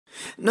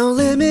No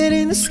limit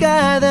in the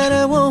sky that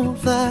I won't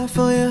fly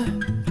for you.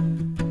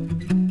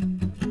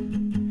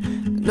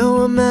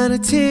 No amount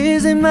of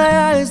tears in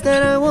my eyes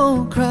that I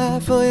won't cry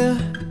for you.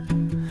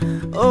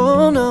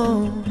 Oh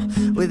no,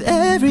 with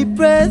every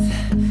breath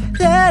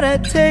that I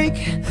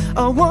take,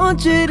 I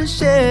want you to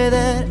share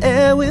that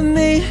air with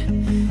me.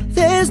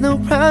 There's no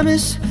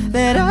promise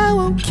that I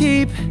won't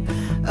keep.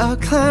 I'll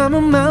climb a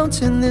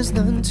mountain, there's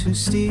none too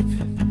steep.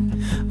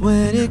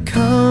 When it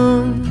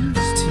comes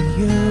to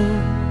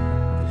you,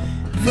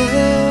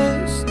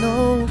 there's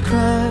no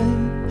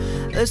crime.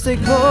 Let's take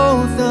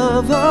both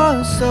of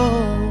our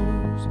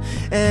souls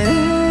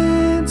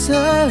and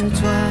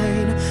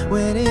intertwine.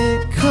 When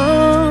it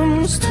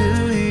comes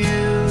to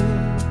you,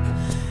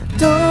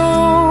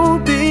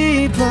 don't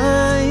be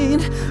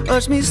blind.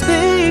 Watch me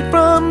speak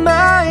from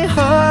my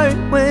heart.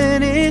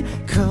 When it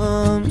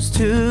comes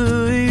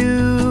to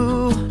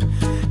you,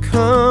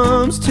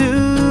 comes to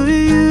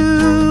you.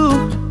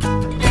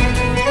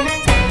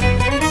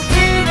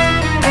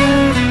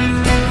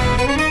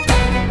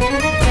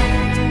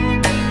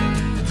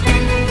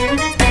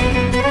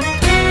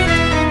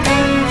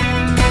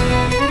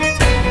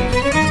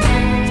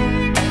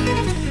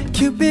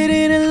 Cupid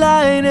in a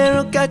line,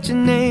 arrow got your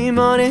name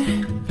on it.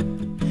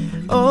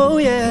 Oh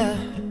yeah.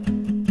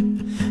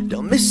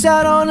 Don't miss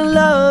out on the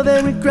love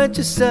and regret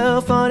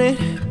yourself on it.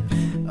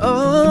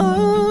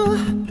 Oh,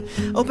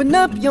 open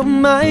up your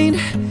mind,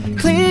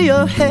 clear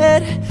your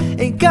head.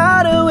 Ain't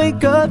gotta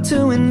wake up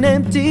to an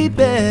empty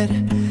bed.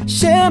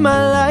 Share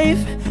my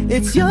life,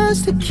 it's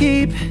yours to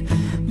keep.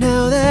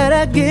 Now that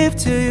I give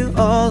to you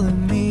all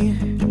of me.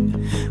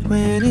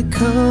 When it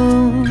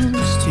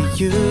comes to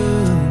you,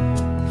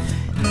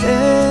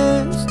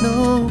 there's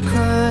no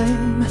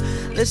crime.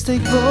 Let's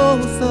take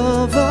both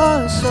of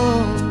our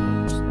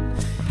souls,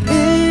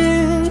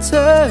 intertwine.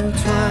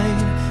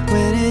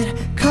 When it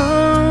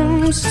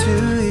comes to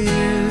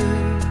you,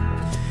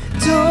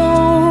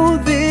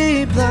 don't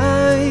be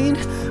blind.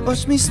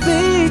 Watch me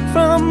speak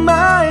from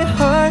my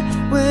heart.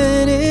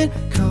 When it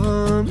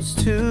comes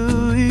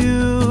to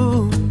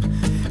you,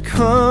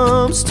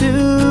 comes to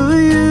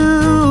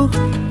you.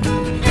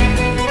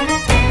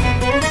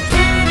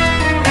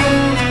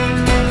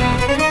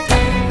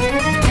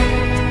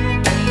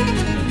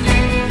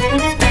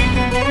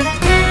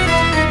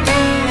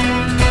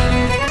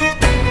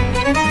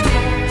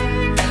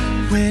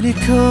 When it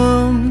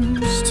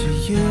comes to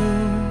you,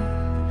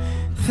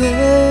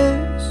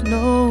 there's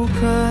no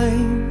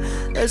crime.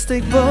 Let's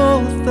take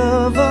both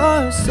of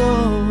our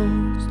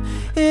souls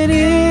and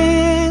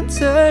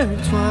intertwine.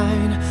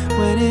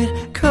 When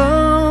it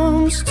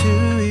comes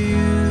to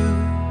you,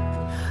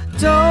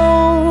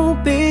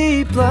 don't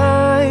be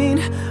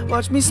blind.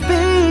 Watch me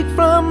speak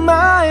from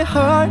my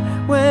heart.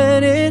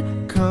 When it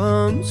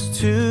comes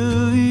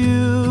to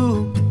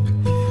you,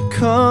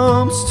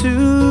 comes to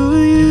you.